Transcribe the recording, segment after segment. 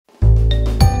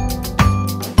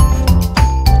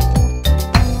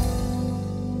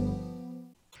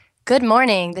Good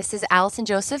morning. This is Allison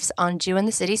Josephs on Jew in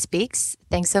the City Speaks.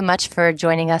 Thanks so much for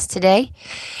joining us today.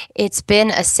 It's been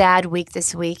a sad week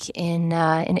this week in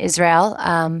Israel.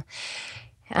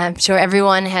 I'm sure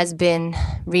everyone has been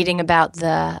reading about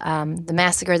the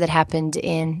massacre that happened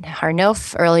in Har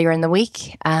Nof earlier in the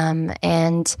week,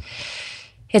 and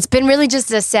it's been really just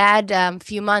a sad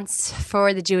few months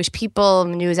for the Jewish people.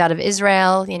 News out of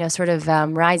Israel, sort of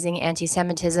rising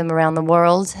anti-Semitism around the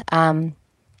world.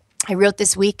 I wrote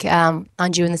this week on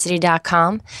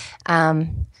JewInTheCity.com.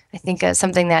 I think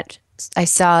something that I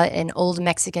saw an old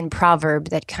Mexican proverb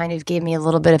that kind of gave me a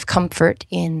little bit of comfort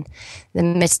in the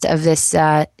midst of this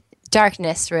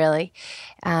darkness, really.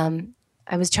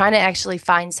 I was trying to actually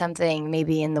find something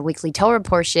maybe in the weekly Torah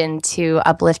portion to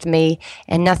uplift me,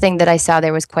 and nothing that I saw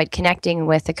there was quite connecting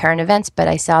with the current events, but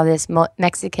I saw this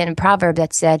Mexican proverb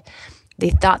that said,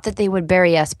 they thought that they would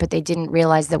bury us, but they didn't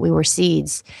realize that we were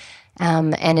seeds.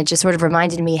 And it just sort of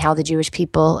reminded me how the Jewish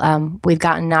people, we've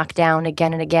gotten knocked down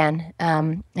again and again,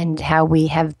 and how we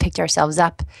have picked ourselves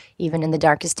up even in the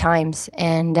darkest times.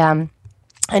 And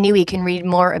I knew we can read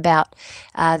more about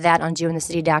that on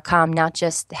JewInTheCity.com, not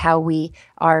just how we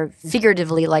are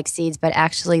figuratively like seeds, but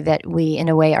actually that we, in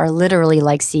a way, are literally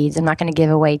like seeds. I'm not going to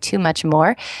give away too much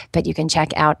more, but you can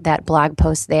check out that blog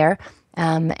post there.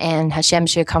 And Hashem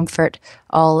should comfort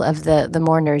all of the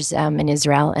mourners in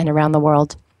Israel and around the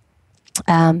world.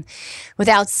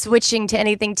 Without switching to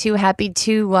anything too happy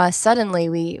too suddenly,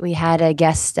 we had a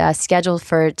guest scheduled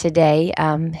for today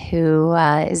who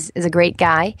is a great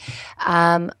guy.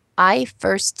 I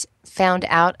first found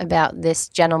out about this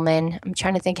gentleman, I'm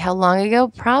trying to think how long ago,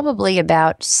 probably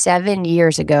about 7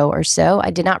 years ago or so.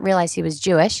 I did not realize he was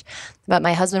Jewish, but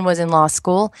my husband was in law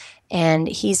school, and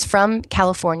he's from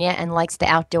California and likes the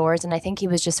outdoors, and I think he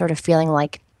was just sort of feeling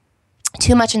like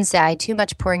too much inside, too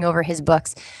much pouring over his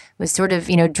books, was sort of,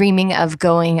 dreaming of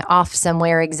going off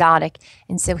somewhere exotic.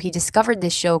 And so he discovered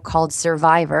this show called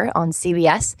Survivor on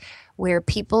CBS, where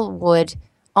people would,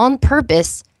 on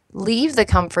purpose, leave the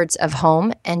comforts of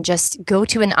home and just go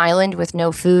to an island with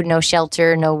no food, no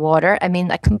shelter, no water. I mean,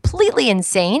 like completely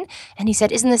insane. And he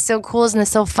said, "Isn't this so cool? Isn't this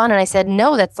so fun?" And I said,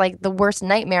 "No, that's like the worst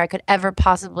nightmare I could ever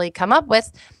possibly come up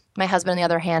with." My husband, on the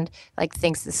other hand, like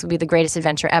thinks this will be the greatest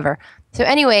adventure ever. So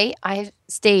anyway, I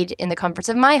stayed in the comforts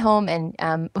of my home, and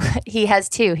he has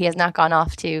too. He has not gone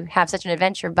off to have such an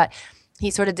adventure, but he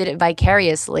sort of did it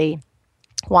vicariously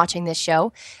watching this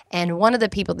show. And one of the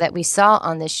people that we saw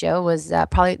on this show was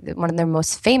probably one of their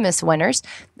most famous winners,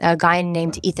 a guy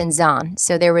named Ethan Zohn.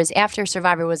 So there was, after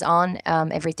Survivor was on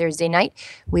every Thursday night,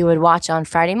 we would watch on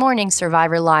Friday morning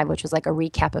Survivor Live, which was like a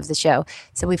recap of the show.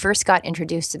 So we first got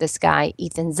introduced to this guy,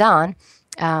 Ethan Zohn,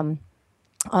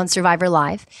 on Survivor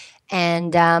Live.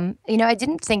 And, I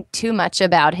didn't think too much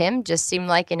about him, just seemed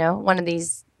like, one of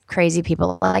these crazy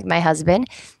people like my husband.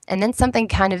 And then something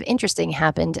kind of interesting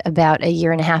happened about a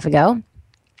year and a half ago.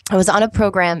 I was on a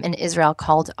program in Israel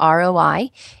called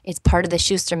ROI. It's part of the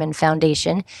Schusterman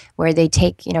Foundation, where they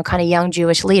take, kind of young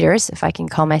Jewish leaders, if I can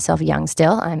call myself young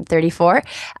still, I'm 34,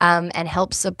 and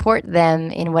help support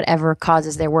them in whatever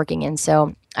causes they're working in.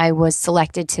 So I was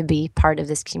selected to be part of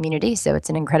this community, so it's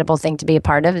an incredible thing to be a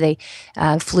part of. They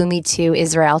flew me to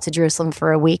Israel, to Jerusalem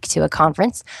for a week to a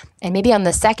conference, and maybe on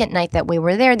the second night that we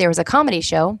were there was a comedy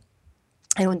show,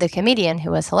 and the comedian,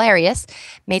 who was hilarious,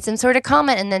 made some sort of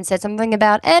comment and then said something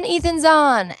about, "and Ethan's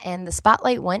on," and the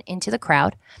spotlight went into the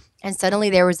crowd, and suddenly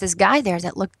there was this guy there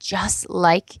that looked just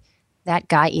like that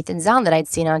guy, Ethan Zohn, that I'd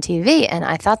seen on TV, and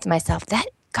I thought to myself, that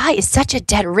guy is such a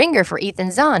dead ringer for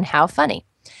Ethan Zohn. How funny.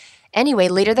 Anyway,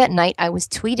 later that night, I was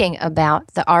tweeting about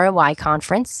the ROI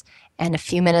conference, and a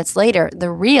few minutes later, the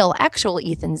real, actual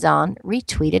Ethan Zohn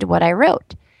retweeted what I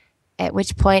wrote, at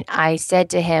which point I said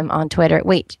to him on Twitter,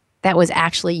 "Wait, that was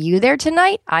actually you there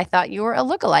tonight? I thought you were a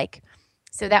lookalike."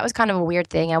 So that was kind of a weird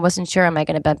thing. I wasn't sure, am I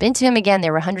going to bump into him again?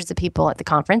 There were hundreds of people at the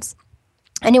conference.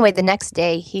 Anyway, the next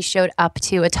day, he showed up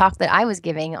to a talk that I was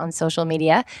giving on social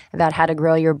media about how to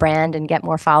grow your brand and get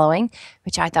more following,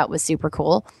 which I thought was super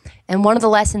cool. And one of the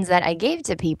lessons that I gave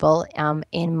to people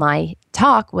in my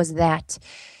talk was that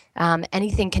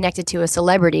anything connected to a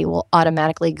celebrity will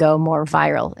automatically go more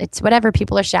viral. It's whatever,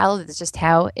 people are shallow. That's just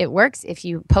how it works. If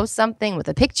you post something with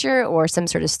a picture or some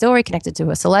sort of story connected to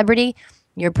a celebrity,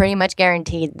 you're pretty much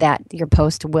guaranteed that your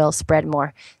post will spread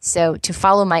more. So to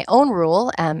follow my own rule,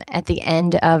 at the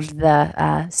end of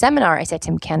the seminar, I said to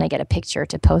him, "Can I get a picture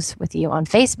to post with you on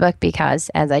Facebook? Because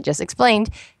as I just explained,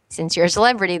 since you're a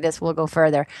celebrity, this will go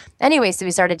further." Anyway, so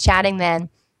we started chatting then.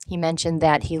 He mentioned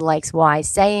that he likes wise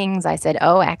sayings. I said,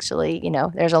 "Oh, actually,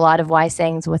 there's a lot of wise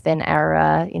sayings within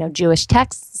our, Jewish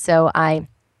texts." So I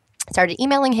started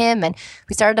emailing him, and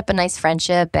we started up a nice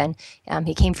friendship, and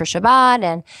he came for Shabbat.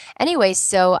 And anyway,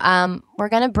 so we're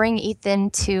going to bring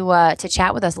Ethan to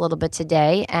chat with us a little bit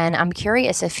today, and I'm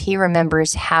curious if he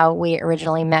remembers how we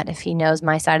originally met, if he knows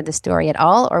my side of the story at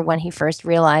all, or when he first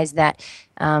realized that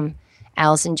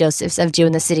Allison Josephs of Jew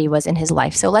in the City was in his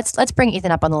life. So let's bring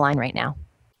Ethan up on the line right now.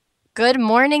 Good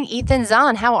morning, Ethan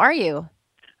Zohn. How are you?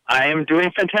 I am doing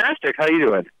fantastic. How are you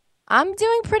doing? I'm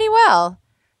doing pretty well.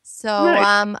 So,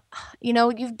 Nice.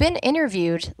 you've been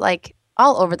interviewed like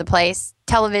all over the place,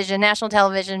 television, national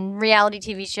television, reality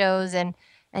TV shows, and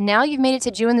now you've made it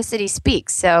to Jew in the City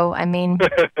Speaks. So, I mean,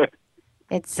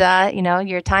 it's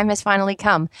your time has finally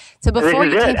come. So This before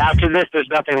is you it. came, After this, there's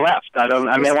nothing left. I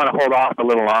may there's, want to hold off a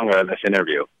little longer in this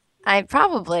interview. I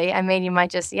mean, you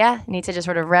might just, need to just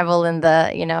sort of revel in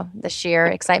the sheer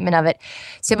excitement of it.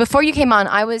 So before you came on,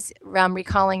 I was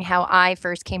recalling how I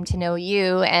first came to know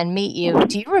you and meet you.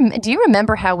 Do you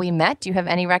remember how we met? Do you have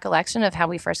any recollection of how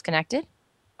we first connected?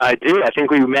 I do. I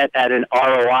think we met at an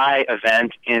ROI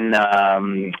event in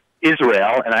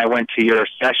Israel, and I went to your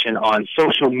session on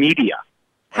social media.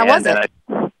 How was And it?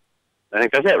 I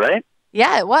think that's it, right?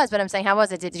 Yeah, it was. But I'm saying, how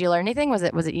was it? Did you learn anything? Was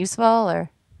it useful or?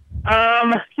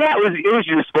 Yeah, it was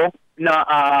useful. No,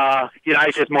 I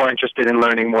was just more interested in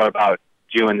learning more about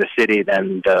you in the city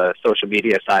than the social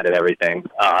media side of everything.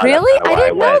 That's Really? kind of I why I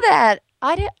didn't know went. that.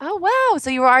 I did. Oh, wow. So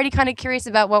you were already kind of curious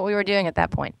about what we were doing at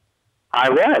that point. I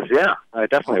was, yeah, I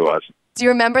definitely was. Do you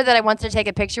remember that I wanted to take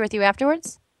a picture with you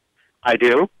afterwards? I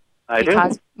do. I do.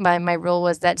 Because my rule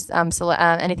was that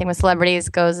anything with celebrities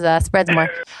goes spreads more.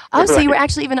 Oh, so you were Right.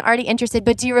 actually even already interested.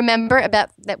 But do you remember about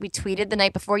that we tweeted the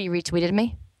night before you retweeted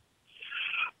me?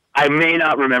 I may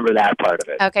not remember that part of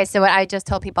it. Okay, so what I just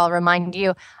told people, I'll remind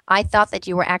you, I thought that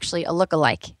you were actually a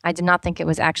look-alike. I did not think it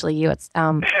was actually you at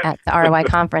the ROI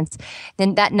conference.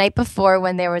 Then that night before,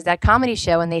 when there was that comedy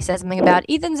show and they said something about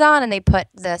Ethan Zohn and they put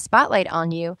the spotlight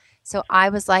on you, so I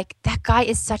was like, that guy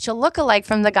is such a look-alike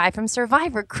from the guy from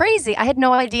Survivor. Crazy. I had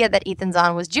no idea that Ethan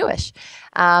Zohn was Jewish.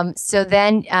 So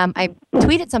then I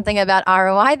tweeted something about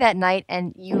ROI that night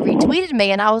and you retweeted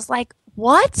me and I was like,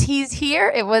 what? He's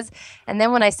here? It was, and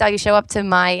then when I saw you show up to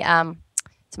my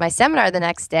seminar the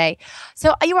next day,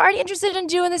 so you were already interested in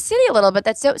Jew in the City a little bit.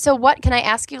 That's so. So what can I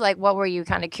ask you? Like, what were you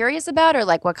kind of curious about, or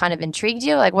like what kind of intrigued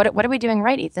you? Like, what are we doing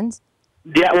right, Ethan?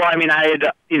 Yeah, well, I mean, I had,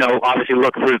 obviously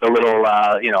looked through the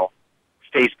little,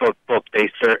 Facebook book they,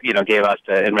 gave us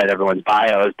and read everyone's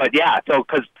bios. But yeah, so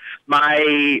because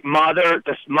my mother's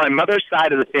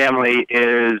side of the family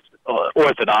is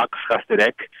Orthodox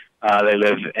Hasidic. They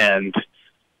live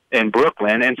in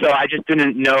Brooklyn, and so I just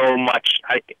didn't know much.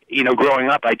 Growing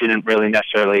up, I didn't really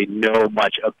necessarily know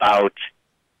much about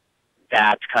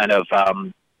that kind of,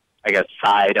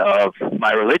 side of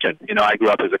my religion. I grew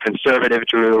up as a conservative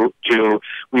Jew.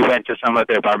 We went to some of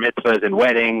their bar mitzvahs and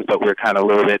weddings, but we were kind of a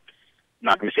little bit, I'm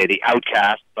not going to say the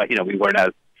outcast, but, we weren't as,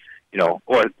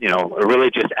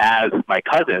 religious as my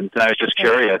cousins. And I was just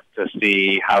curious to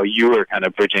see how you were kind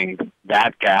of bridging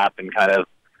that gap and kind of,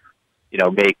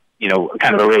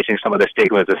 kind of erasing some of the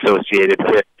stigmas associated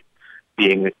with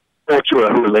being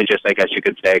ultra religious, I guess you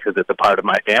could say, because it's a part of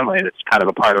my family and it's kind of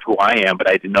a part of who I am, but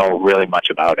I didn't know really much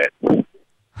about it.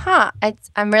 Huh.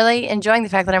 I'm really enjoying the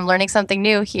fact that I'm learning something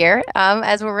new here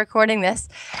as we're recording this,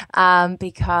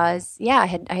 because yeah,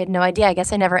 I had no idea. I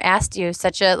guess I never asked you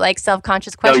such a like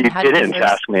self-conscious No, question. you How did you didn't first?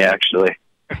 ask me, actually.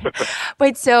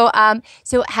 Wait, so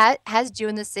has Jew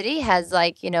in the City has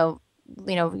like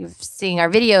you've seen our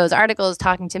videos, articles,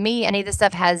 talking to me, any of this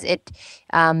stuff, has it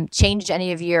changed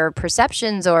any of your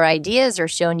perceptions or ideas or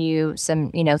shown you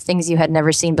some, things you had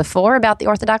never seen before about the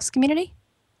Orthodox community?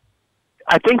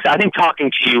 I think so. I think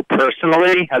talking to you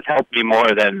personally has helped me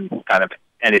more than kind of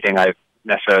anything I've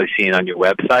necessarily seen on your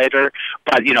website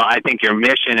but I think your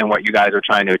mission and what you guys are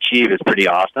trying to achieve is pretty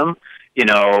awesome.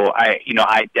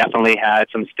 I definitely had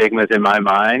some stigmas in my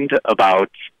mind about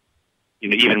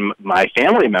even my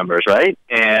family members, right?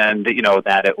 And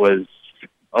that it was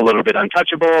a little bit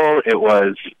untouchable. It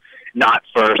was not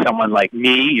for someone like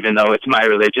me, even though it's my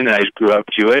religion and I grew up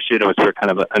Jewish. It was for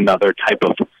kind of another type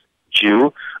of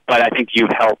Jew. But I think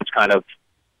you've helped kind of,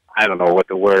 I don't know what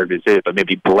the word is, but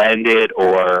maybe blend it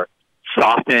or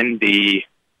soften the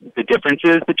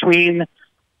differences between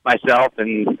myself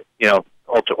and,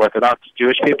 ultra-Orthodox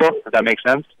Jewish people. Does that make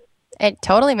sense? It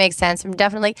totally makes sense. I'm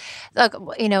definitely look.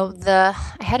 I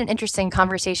had an interesting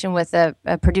conversation with a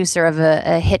producer of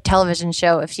a hit television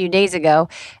show a few days ago,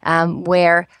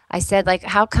 where I said, like,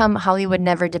 how come Hollywood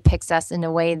never depicts us in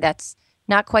a way that's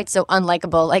not quite so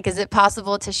unlikable? Like, is it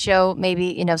possible to show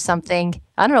maybe, something,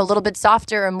 I don't know, a little bit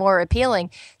softer or more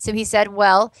appealing? So he said,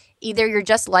 well, either you're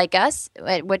just like us,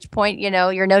 at which point,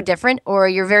 you're no different, or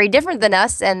you're very different than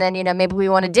us. And then, maybe we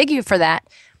want to dig you for that.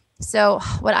 So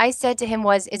what I said to him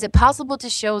was, is it possible to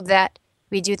show that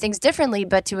we do things differently,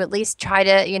 but to at least try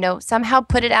to, somehow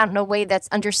put it out in a way that's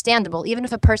understandable, even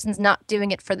if a person's not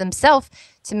doing it for themselves,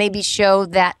 to maybe show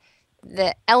that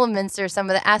the elements or some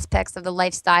of the aspects of the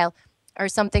lifestyle are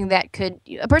something that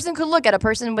a person could look at, a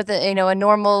person with a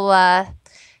normal,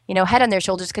 head on their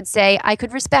shoulders could say, I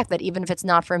could respect that even if it's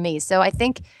not for me. So I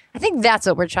think that's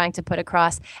what we're trying to put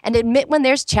across, and admit when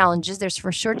there's challenges. There's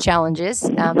for sure challenges.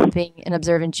 Being an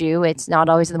observant Jew, it's not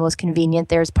always the most convenient.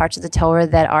 There's parts of the Torah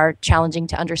that are challenging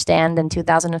to understand in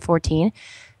 2014.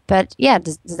 But yeah,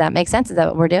 does that make sense? Is that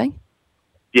what we're doing?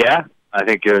 Yeah, I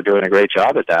think you're doing a great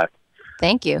job at that.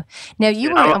 Thank you. Now,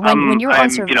 when you were on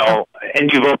Survivor,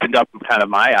 and you've opened up kind of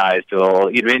my eyes to,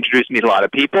 introduced me to a lot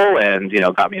of people, and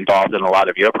got me involved in a lot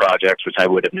of your projects, which I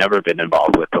would have never been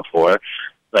involved with before.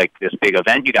 Like this big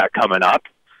event you got coming up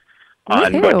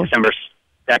on December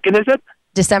 2nd, is it?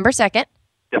 December 2nd.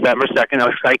 December 2nd. I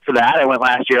was psyched for that. I went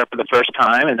last year for the first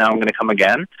time, and now I'm going to come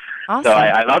again. Awesome. So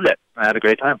I loved it. I had a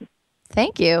great time.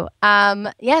 Thank you.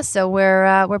 Yeah, so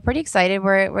we're pretty excited.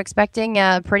 We're expecting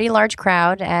a pretty large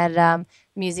crowd at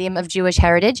Museum of Jewish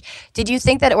Heritage. Did you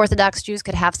think that Orthodox Jews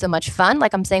could have so much fun?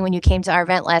 Like I'm saying, when you came to our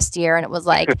event last year, and it was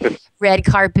like red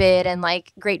carpet and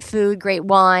like great food, great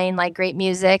wine, like great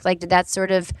music. Like, did that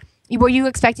were you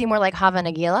expecting more like Hava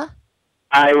Nagila?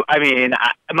 I mean,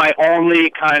 my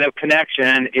only kind of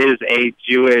connection is a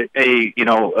Jewish, a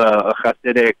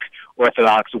Hasidic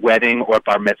Orthodox wedding or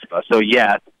bar mitzvah. So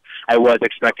yes, I was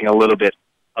expecting a little bit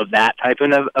of that type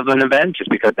of an event, just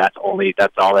because that's all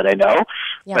that I know.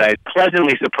 Yeah. But I was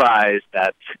pleasantly surprised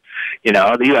that, you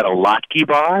had a latke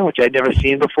bar, which I'd never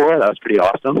seen before. That was pretty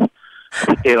awesome.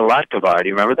 Potato latke bar. Do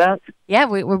you remember that? Yeah,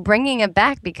 we're bringing it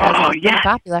back because it's pretty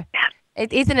popular.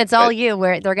 Ethan, it's all you.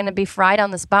 They're going to be fried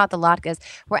on the spot, the latkes.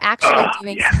 We're actually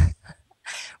doing... Yeah.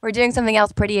 We're doing something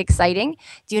else pretty exciting.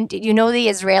 Do you know the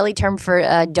Israeli term for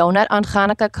donut on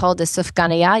Hanukkah called the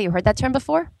sufganiyah? You heard that term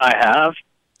before? I have.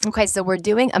 Okay, so we're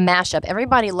doing a mashup.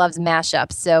 Everybody loves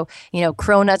mashups. So,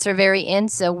 cronuts are very in.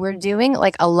 So we're doing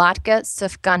like a latke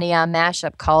sufganiyah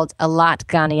mashup called a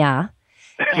latganiyah.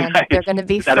 And nice. They're going to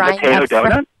be Is that frying a potato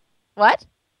donut? What?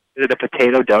 Is it a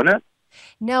potato donut?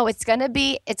 No, it's gonna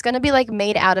be like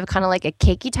made out of kind of like a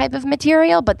cakey type of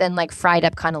material, but then like fried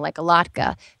up kind of like a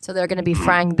latke. So they're gonna be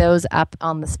frying those up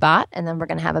on the spot, and then we're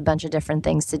gonna have a bunch of different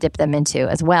things to dip them into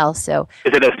as well. So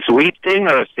is it a sweet thing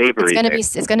or a savory thing?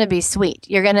 It's gonna be sweet.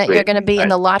 You're gonna be in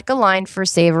the latke line for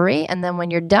savory, and then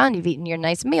when you're done, you've eaten your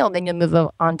nice meal, then you'll move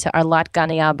on to our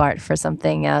latganiyah bar for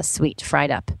something sweet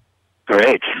fried up.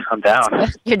 Great, I'm down.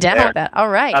 You're down with that. All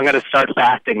right. I'm gonna start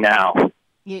fasting now.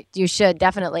 You should,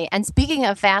 definitely. And speaking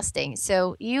of fasting,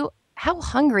 so how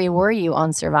hungry were you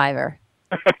on Survivor?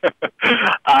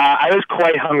 I was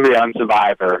quite hungry on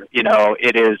Survivor.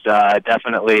 It is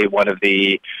definitely one of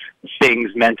the things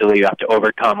mentally you have to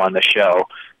overcome on the show.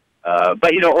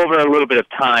 But over a little bit of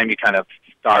time, you kind of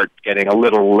start getting a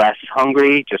little less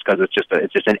hungry, just because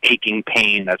it's just an aching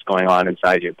pain that's going on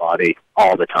inside your body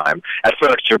all the time. At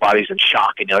first, your body's in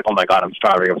shock, and you're like, "Oh my God, I'm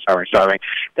starving! I'm starving! Starving!"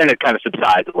 Then it kind of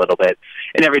subsides a little bit,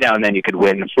 and every now and then you could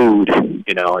win food, and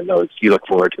you look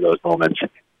forward to those moments.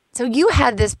 So you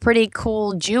had this pretty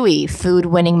cool Jewy food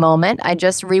winning moment. I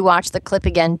just rewatched the clip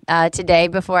again today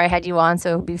before I had you on, so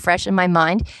it'll be fresh in my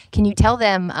mind. Can you tell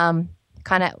them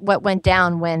kind of what went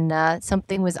down when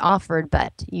something was offered,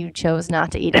 but you chose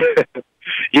not to eat it?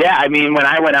 Yeah, I mean, when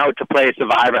I went out to play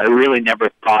Survivor, I really never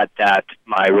thought that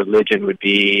my religion would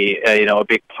be, a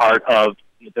big part of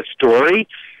the story.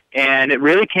 And it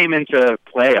really came into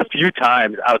play a few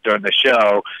times out during the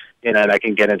show, and I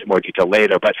can get into more detail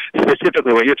later. But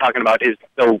specifically what you're talking about is,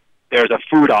 there's a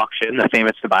food auction, the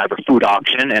famous Survivor food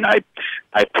auction, and I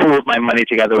pooled my money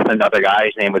together with another guy.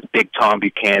 His name was Big Tom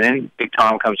Buchanan. Big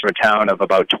Tom comes from a town of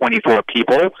about 24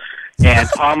 people, and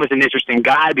Tom was an interesting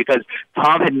guy because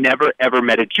Tom had never, ever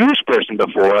met a Jewish person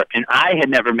before, and I had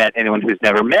never met anyone who's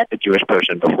never met a Jewish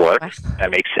person before.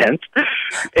 That makes sense.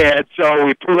 And so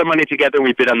we pooled our money together, and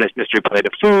we bid on this mystery plate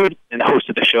of food, and the host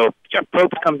of the show, Jeff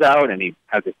Probst, comes out, and he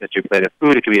has this mystery plate of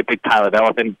food. It could be a big pile of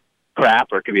elephant crap,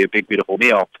 or it could be a big, beautiful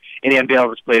meal. And he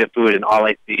unveils this plate of food, and all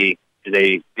I see is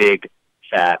a big,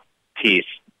 fat piece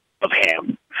of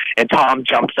ham. And Tom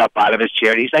jumps up out of his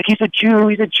chair, and he's like, he's a Jew,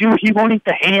 he won't eat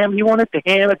the ham,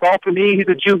 it's all for me, he's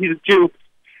a Jew.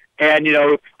 And,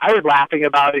 I was laughing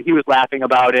about it, he was laughing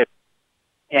about it.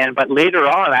 But later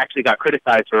on, I actually got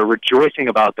criticized for rejoicing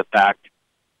about the fact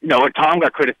when Tom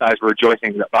got criticized for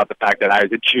rejoicing about the fact that I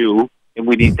was a Jew and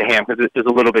we need the ham, because this is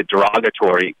a little bit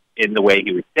derogatory in the way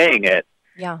he was saying it.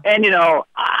 Yeah. And,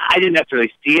 I didn't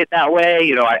necessarily see it that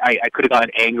way. I could have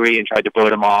gotten angry and tried to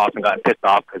vote him off and gotten pissed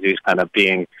off because he was kind of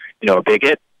being, a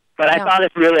bigot. But I saw this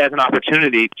really as an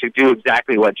opportunity to do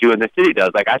exactly what Jew in the City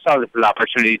does. Like, I saw this as an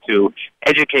opportunity to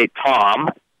educate Tom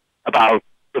about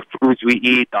the foods we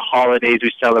eat, the holidays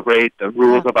we celebrate, the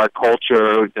rules of our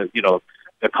culture,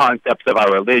 the concepts of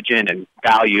our religion and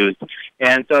values.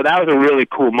 And so that was a really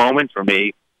cool moment for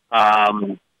me,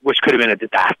 which could have been a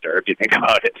disaster if you think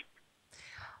about it.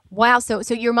 Wow. So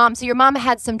your mom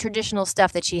had some traditional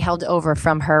stuff that she held over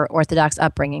from her Orthodox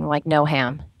upbringing, like no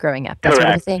ham growing up. That's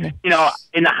Correct. Sort of thing.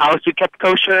 In the house we kept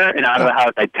kosher, and out of the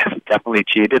house I definitely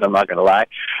cheated. I'm not going to lie.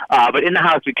 But in the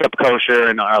house we kept kosher,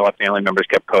 and our family members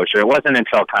kept kosher. It wasn't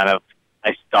until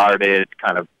I started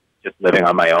just living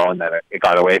on my own that it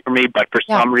got away from me. But for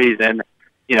some reason,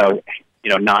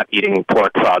 not eating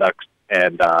pork products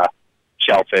and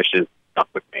shellfish is stuck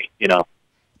with me.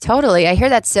 Totally, I hear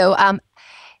that. So,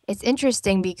 it's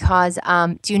interesting because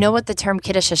do you know what the term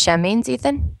Kiddush Hashem means,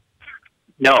 Ethan?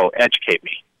 No, educate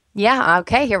me. Yeah,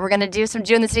 okay. Here, we're going to do some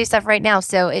Jew in the City stuff right now.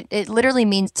 So it literally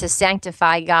means to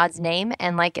sanctify God's name.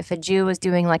 And like if a Jew was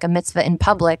doing like a mitzvah in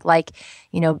public, like,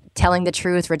 telling the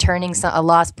truth, returning a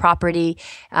lost property,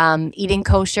 eating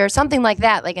kosher, something like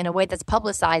that, like in a way that's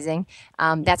publicizing,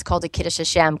 that's called a Kiddush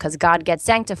Hashem, because God gets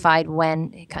sanctified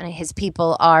when kind of his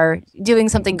people are doing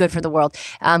something good for the world.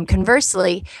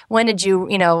 Conversely, when a Jew,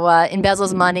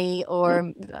 embezzles money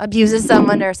or abuses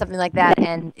someone or something like that,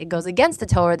 and it goes against the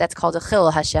Torah, that's called a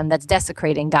Chil Hashem. That's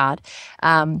desecrating God.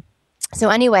 So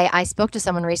anyway, I spoke to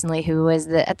someone recently who is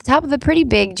at the top of a pretty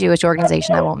big Jewish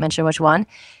organization. I won't mention which one.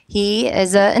 He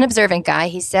is an observant guy.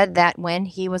 He said that when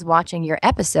he was watching your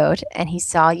episode and he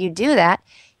saw you do that,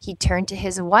 he turned to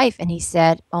his wife and he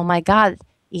said, "Oh my God,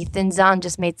 Ethan Zohn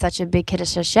just made such a big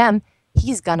Kiddush Hashem.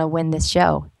 He's gonna win this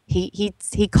show." He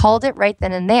called it right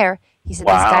then and there. He said,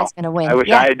 "This guy's gonna win." I wish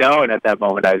I had known at that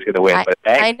moment I was going to win. But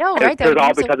thanks. I know, right? It was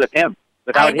all because of him.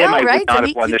 Without him, I would not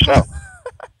have won the show.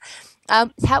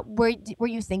 How were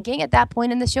you thinking at that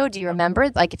point in the show? Do you remember,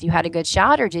 like, if you had a good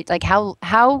shot, or how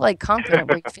confident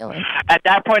were you feeling? At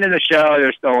that point in the show,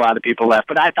 there's still a lot of people left,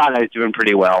 but I thought I was doing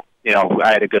pretty well.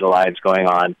 I had a good alliance going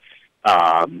on.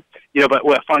 But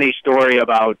what a funny story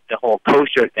about the whole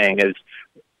kosher thing is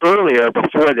earlier,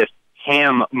 before this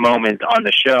ham moment on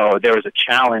the show, there was a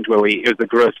challenge where it was the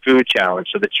gross food challenge.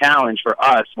 So the challenge for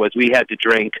us was we had to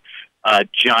drink a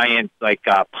giant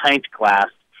pint glass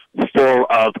full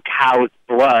of cow's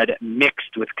blood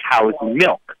mixed with cow's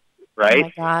milk, right?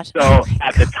 Oh my gosh. So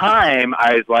at the time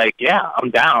I was like, yeah,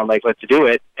 I'm down, let's do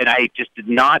it. And I just did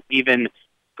not even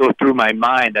go through my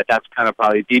mind that that's kind of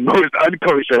probably the most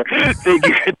unkosher thing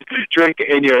you could drink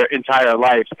in your entire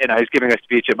life. And I was giving a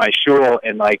speech at my shul,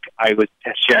 and I was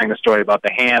sharing a story about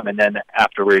the ham, and then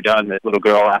after we were done, this little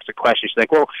girl asked a question. She's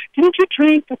like, "Well, didn't you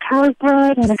drink the cow's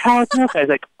blood and the cow's milk?" I was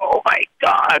like, "Oh my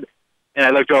God." And I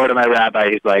looked over to my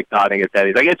rabbi. He's nodding his head.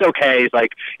 He's like, "It's okay." He's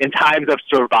like, "In times of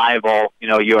survival,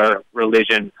 your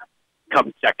religion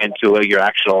comes second to your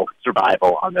actual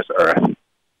survival on this earth."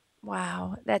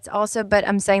 Wow, that's also, but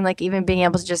I'm saying even being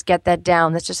able to just get that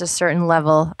down, that's just a certain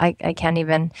level. I can't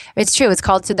even, it's true. It's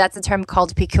called, so that's a term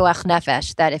called pikuach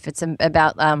nefesh, that if it's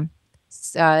about,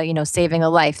 saving a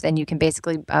life, then you can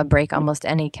basically break almost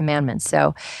any commandment.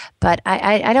 So, but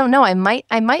I don't know. I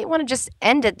might want to just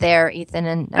end it there, Ethan,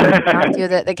 and not do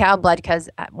the cow blood, because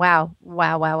wow.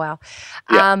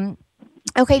 Yeah.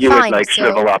 Okay, you fine. You would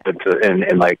shrivel up and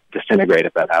disintegrate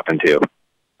if that happened to you.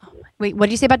 Wait, what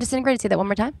did you say about disintegrate? Say that one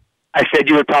more time. I said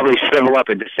you would probably shrivel up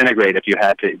and disintegrate if you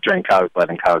had to drink cow's blood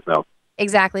and cow's milk.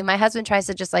 Exactly. My husband tries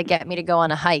to just get me to go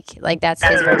on a hike. That's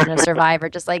his version of Survivor,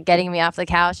 just getting me off the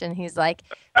couch. And he's like,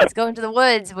 "Let's go into the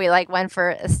woods." We went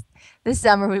for this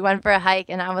summer. We went for a hike,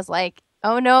 and I was like,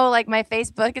 "Oh no, my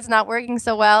Facebook is not working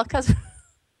so well because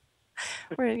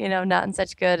we're not in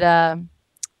such good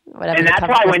whatever." And that's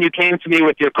why when you came to me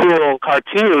with your cool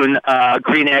cartoon,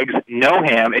 Green Eggs No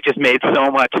Ham, it just made so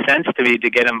much sense to me to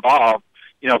get involved.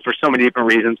 For so many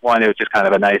different reasons. One, it was just kind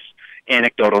of a nice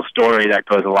anecdotal story that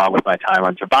goes along with my time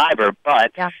on Survivor.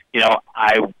 But,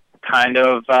 I kind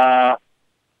of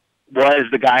was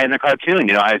the guy in the cartoon.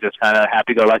 I was just kind of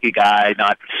happy-go-lucky guy,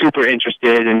 not super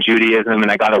interested in Judaism, and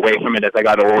I got away from it as I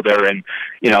got older. And,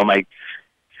 I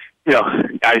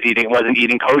wasn't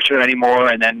eating kosher anymore,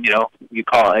 and then, you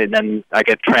call it, and then I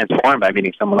get transformed by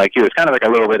meeting someone like you. It's kind of a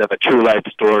little bit of a true life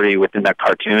story within that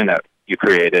cartoon that you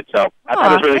created. So I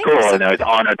thought it was really cool, and I was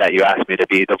honored that you asked me to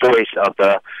be the voice of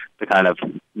the kind of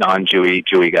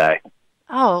non-Jewy guy.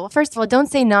 Oh, well, first of all, don't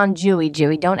say non-Jewy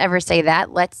Jewy. Don't ever say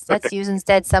that. Let's use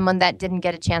instead someone that didn't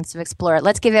get a chance to explore it.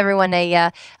 Let's give everyone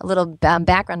a little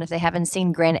background if they haven't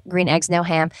seen Green Eggs No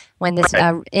Ham. When this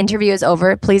Right. interview is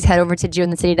over, please head over to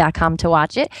jewinthecity.com to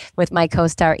watch it with my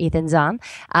co-star Ethan Zohn.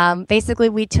 Basically,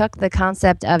 we took the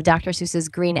concept of Dr. Seuss's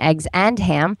Green Eggs and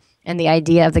Ham and the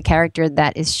idea of the character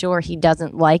that is sure he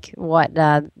doesn't like what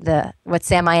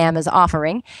Sam I Am is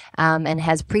offering, and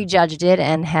has prejudged it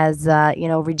and has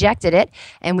rejected it,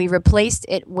 and we replaced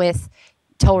it with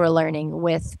Torah learning,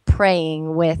 with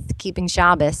praying, with keeping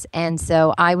Shabbos. And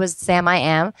so I was Sam I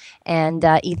Am, and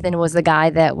Ethan was the guy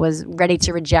that was ready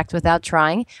to reject without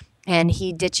trying. And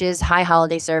he ditches high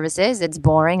holiday services. It's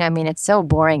boring. I mean, it's so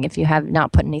boring if you have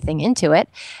not put anything into it.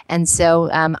 And so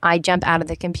I jump out of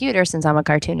the computer since I'm a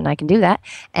cartoon and I can do that.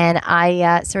 And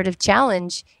I sort of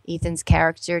challenge Ethan's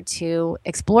character to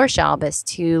explore Shabbos,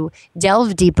 to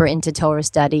delve deeper into Torah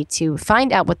study, to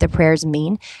find out what the prayers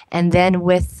mean, and then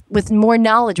with more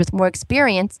knowledge, with more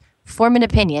experience, form an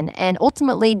opinion and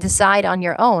ultimately decide on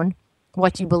your own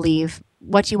what you believe,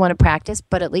 what you want to practice,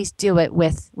 but at least do it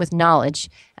with knowledge.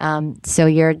 So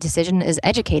your decision is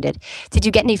educated. Did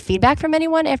you get any feedback from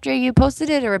anyone after you posted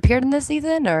it or appeared in this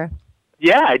season? Or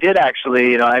Yeah, I did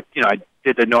actually. I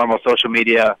did the normal social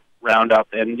media roundup,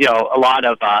 and a lot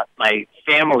of my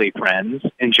family friends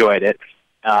enjoyed it.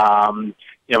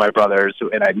 My brothers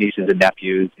and I have nieces and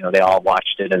nephews. They all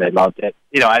watched it and they loved it.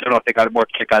 I don't know if they got more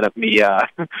kick out of me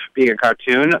being a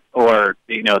cartoon or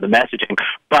the messaging,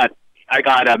 but I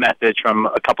got a message from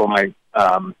a couple of my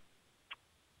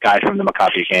guys from the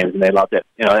Maccabi games, and they loved it.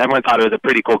 Everyone thought it was a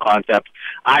pretty cool concept.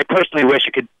 I personally wish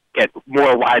it could get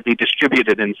more widely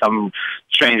distributed in some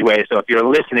strange way. So if you're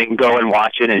listening, go and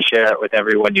watch it and share it with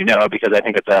everyone you know, because I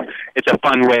think it's a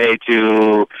fun way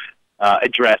to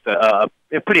address a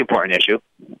pretty important issue.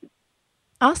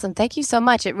 awesome. Thank you so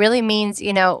much. It really means,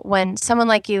 when someone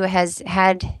like you has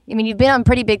had, I mean, you've been on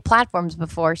pretty big platforms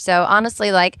before. So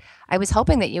honestly, like, I was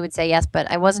hoping that you would say yes, but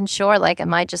I wasn't sure, like,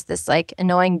 am I just this, like,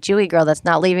 annoying Jewy girl that's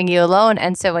not leaving you alone?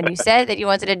 And so when you said that you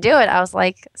wanted to do it, I was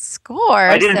like, score.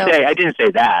 So I didn't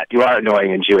say that. You are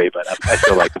annoying and Jewy, but I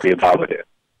still like to be involved with it.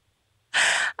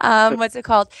 what's it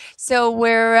called? So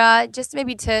we're just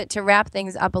maybe to wrap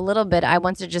things up a little bit. I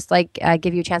want to just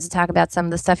give you a chance to talk about some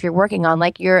of the stuff you're working on.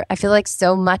 I feel like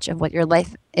so much of what your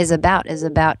life is about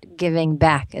giving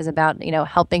back, is about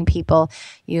helping people.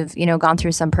 You've gone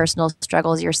through some personal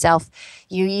struggles yourself.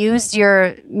 You used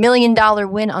your $1 million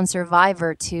win on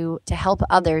Survivor to help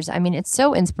others. I mean, it's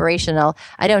so inspirational.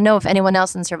 I don't know if anyone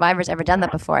else in Survivor's ever done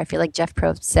that before. I feel like Jeff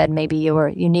Probst said maybe you were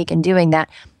unique in doing that.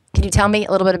 Can you tell me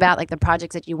a little bit about the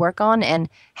projects that you work on and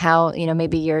how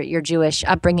maybe your Jewish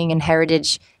upbringing and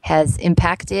heritage has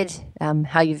impacted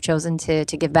how you've chosen to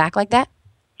give back like that?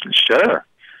 Sure.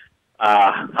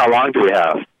 How long do we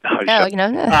have? Oh,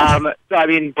 So, I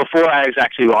mean, before I was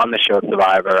actually on the show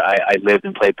Survivor, I lived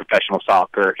and played professional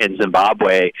soccer in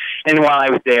Zimbabwe. And while I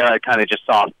was there, I kind of just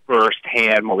saw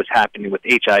firsthand what was happening with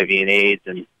HIV and AIDS.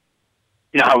 And,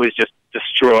 I was just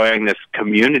destroying this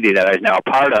community that I was now a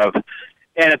part of.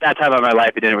 And at that time of my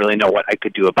life, I didn't really know what I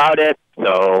could do about it.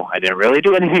 So I didn't really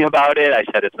do anything about it. I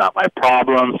said, it's not my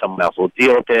problem. Someone else will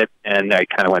deal with it. And I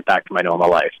kind of went back to my normal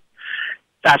life.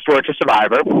 Fast forward to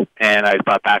Survivor, and I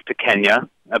got back to Kenya.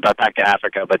 I got back to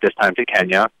Africa, but this time to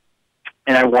Kenya.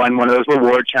 And I won one of those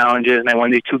reward challenges, and I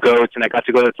won these 2 goats, and I got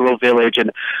to go to this little village.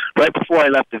 And right before I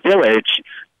left the village,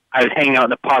 I was hanging out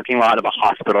in the parking lot of a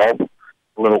hospital,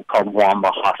 a little called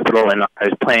Wamba Hospital, and I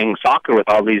was playing soccer with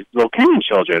all these little Kenyan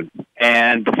children.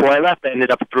 And before I left, I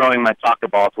ended up throwing my soccer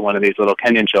ball to one of these little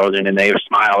Kenyan children, and they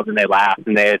smiled and they laughed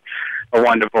and they had a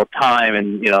wonderful time.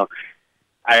 And,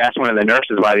 I asked one of the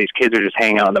nurses why these kids are just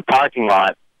hanging out in the parking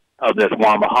lot of this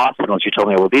Wamba hospital, and she told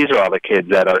me, well, these are all the kids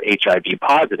that are HIV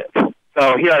positive.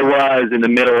 So here I was in the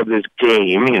middle of this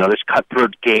game, this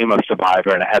cutthroat game of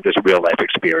Survivor, and I had this real-life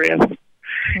experience.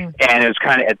 And it was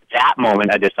kind of at that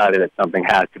moment I decided that something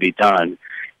had to be done.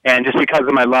 And just because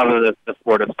of my love of the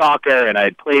sport of soccer, and I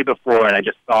had played before, and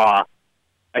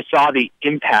I saw the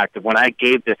impact of when I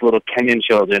gave this little Kenyan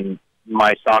children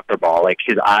my soccer ball, like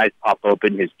his eyes pop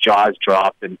open, his jaws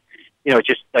drop, and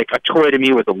just like a toy to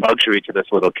me was a luxury to this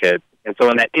little kid. And so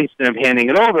in that instant of handing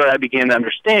it over, I began to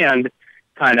understand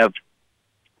kind of,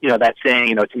 that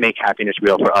saying, to make happiness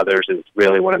real for others is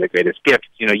really one of the greatest gifts.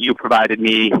 You provided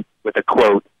me with a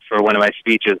quote for one of my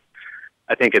speeches.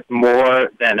 I think it's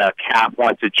more than a cat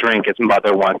wants a drink, its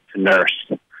mother wants to nurse.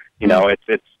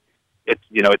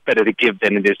 It's better to give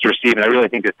than it is to receive. And I really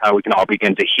think that's how we can all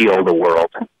begin to heal the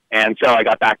world. And so I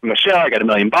got back from the show. I got $1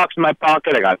 million in my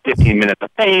pocket. I got 15 minutes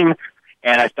of fame,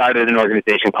 and I started an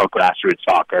organization called Grassroots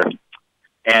Soccer.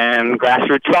 And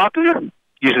grassroots soccer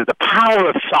uses the power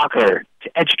of soccer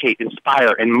to educate,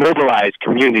 inspire, and mobilize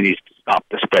communities to stop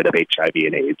the spread of HIV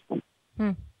and AIDS.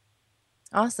 Hmm.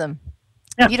 Awesome.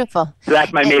 Yeah. Beautiful. So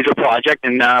that's my major project,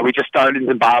 and we just started in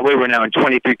Zimbabwe. We're now in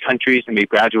 23 countries, and we've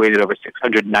graduated over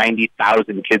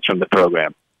 690,000 kids from the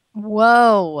program.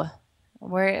 Whoa.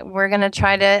 We're going to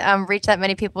try to reach that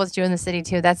many people as you in the city,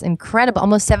 too. That's incredible.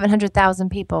 Almost 700,000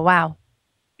 people. Wow.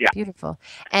 Yeah. Beautiful.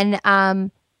 And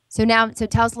so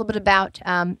tell us a little bit about,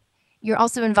 you're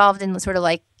also involved in sort of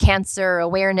like cancer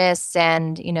awareness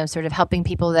and, sort of helping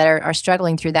people that are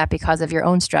struggling through that because of your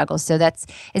own struggles. So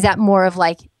is that more of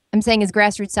like, I'm saying, is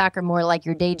grassroots soccer more like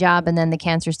your day job, and then the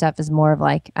cancer stuff is more of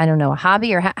like, I don't know, a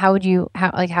hobby? Or how do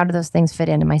those things fit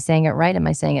in? Am I saying it right? Am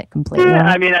I saying it completely wrong?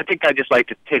 I mean, I think I just like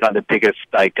to take on the biggest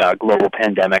global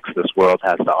pandemics this world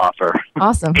has to offer.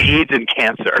 Awesome. AIDS and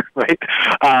cancer, right?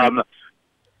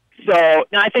 So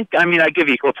no, I give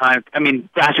equal time. I mean,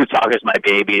 grassroots soccer is my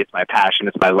baby. It's my passion.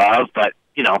 It's my love. But,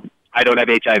 I don't have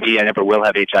HIV. I never will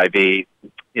have HIV.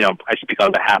 I speak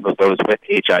on behalf of those with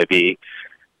HIV.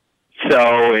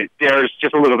 So there's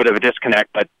just a little bit of a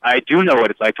disconnect, but I do know what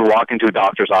it's like to walk into a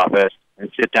doctor's office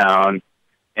and sit down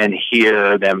and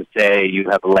hear them say you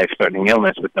have a life-threatening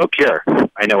illness with no cure.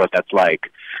 I know what that's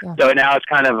like. Yeah. So now it's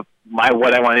kind of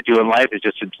what I want to do in life is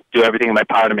just to do everything in my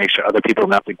power to make sure other people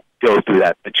don't have to go through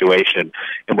that situation,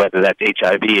 and whether that's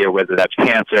HIV or whether that's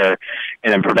cancer,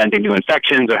 and then preventing new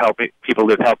infections or helping people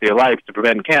live healthier lives to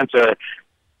prevent cancer.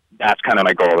 That's kind of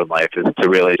my goal in life, is to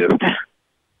really just,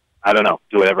 I don't know,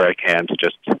 do whatever I can to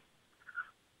just,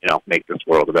 make this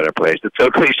world a better place. It's so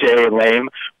cliche and lame,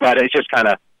 but it's just kind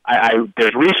of,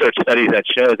 there's research studies that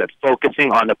show that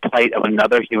focusing on the plight of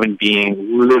another human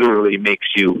being literally makes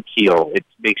you heal. It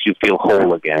makes you feel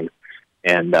whole again.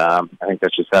 And I think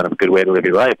that's just kind of a good way to live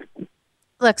your life.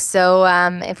 Look, so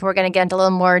if we're going to get into a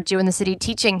little more Jew in the City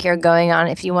teaching here going on,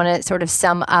 if you want to sort of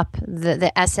sum up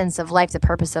the essence of life, the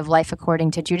purpose of life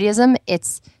according to Judaism,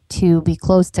 it's to be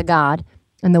close to God.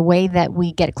 And the way that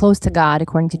we get close to God,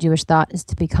 according to Jewish thought, is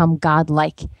to become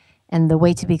God-like. And the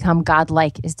way to become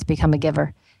God-like is to become a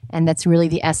giver. And that's really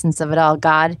the essence of it all.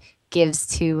 God gives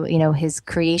to, his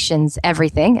creations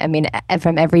everything. I mean,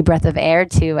 from every breath of air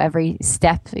to every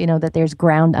step, that there's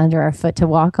ground under our foot to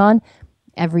walk on,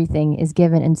 everything is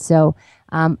given. And so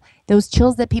those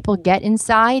chills that people get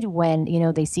inside when,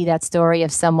 they see that story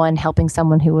of someone helping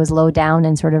someone who was low down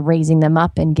and sort of raising them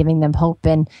up and giving them hope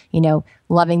and,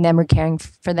 loving them or caring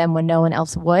for them when no one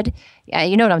else would. Yeah,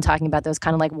 you know what I'm talking about, those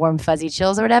kind of like warm, fuzzy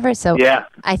chills or whatever. So yeah.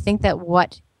 I think that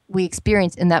what we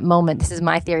experience in that moment, this is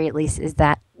my theory at least, is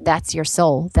that's your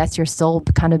soul. That's your soul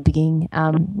kind of being,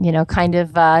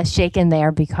 shaken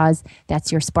there, because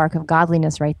that's your spark of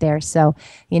godliness right there. So,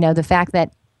 the fact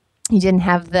that you didn't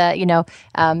have the,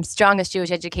 strongest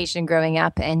Jewish education growing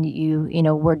up, and you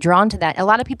were drawn to that. A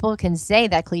lot of people can say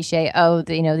that cliche,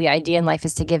 the idea in life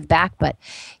is to give back, but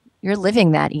you're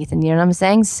living that, Ethan. You know what I'm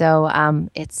saying? So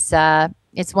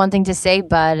it's one thing to say,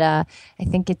 but I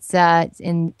think it's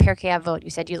in Pirkei Avot.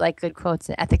 You said you like good quotes,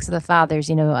 the ethics of the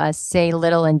fathers. Say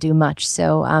little and do much.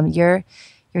 So you're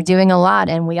doing a lot,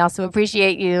 and we also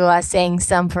appreciate you saying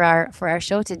some for our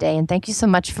show today. And thank you so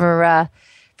much for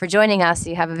joining us.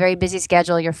 You have a very busy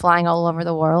schedule. You're flying all over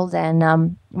the world,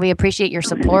 and we appreciate your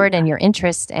support and your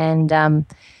interest and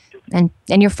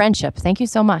your friendship. Thank you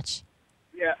so much.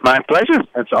 Yeah, my pleasure.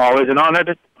 It's always an honor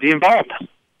to be involved.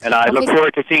 And I look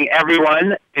forward to seeing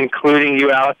everyone, including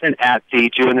you, Allison, at the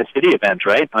Jew in the City event,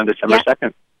 right, on December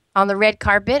 2nd. On the red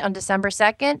carpet on December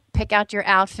 2nd. Pick out your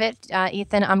outfit.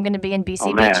 Ethan, I'm going to be in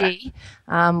BCBG.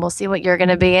 We'll see what you're going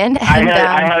to be in. And,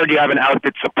 I heard you have an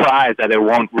outfit surprise that it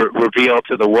won't reveal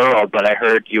to the world, but I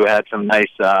heard you had some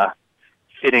nice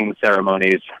fitting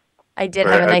ceremonies. I did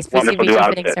have a nice BCBG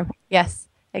fitting ceremony. Yes,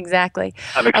 exactly.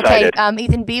 I'm excited. Okay,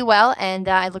 Ethan, be well, and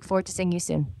I look forward to seeing you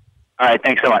soon. All right,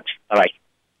 thanks so much. Bye-bye.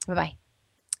 Bye-bye.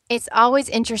 It's always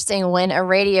interesting when a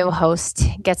radio host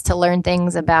gets to learn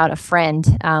things about a friend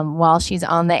while she's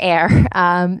on the air.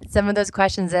 Some of those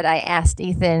questions that I asked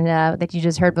Ethan that you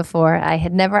just heard before, I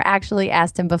had never actually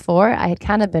asked him before. I had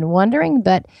kind of been wondering,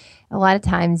 but a lot of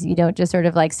times you don't just sort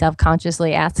of like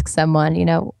self-consciously ask someone,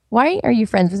 why are you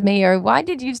friends with me, or why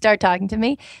did you start talking to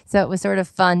me? So it was sort of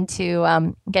fun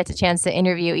to get the chance to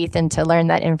interview Ethan to learn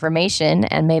that information,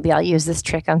 and maybe I'll use this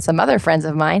trick on some other friends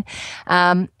of mine.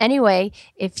 Anyway,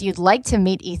 if you'd like to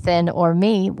meet Ethan or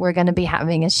me, we're going to be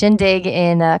having a shindig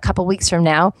in a couple weeks from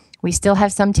now, We still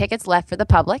have some tickets left for the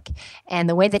public, and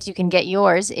the way that you can get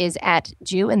yours is at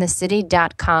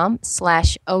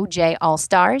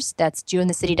jewinthecity.com/OJ That's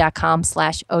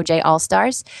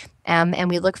jewinthecity.com/OJ and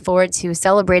we look forward to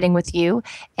celebrating with you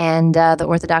and the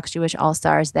Orthodox Jewish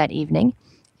All-Stars that evening.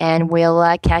 And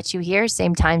we'll catch you here,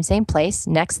 same time, same place,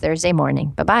 next Thursday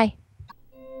morning. Bye-bye.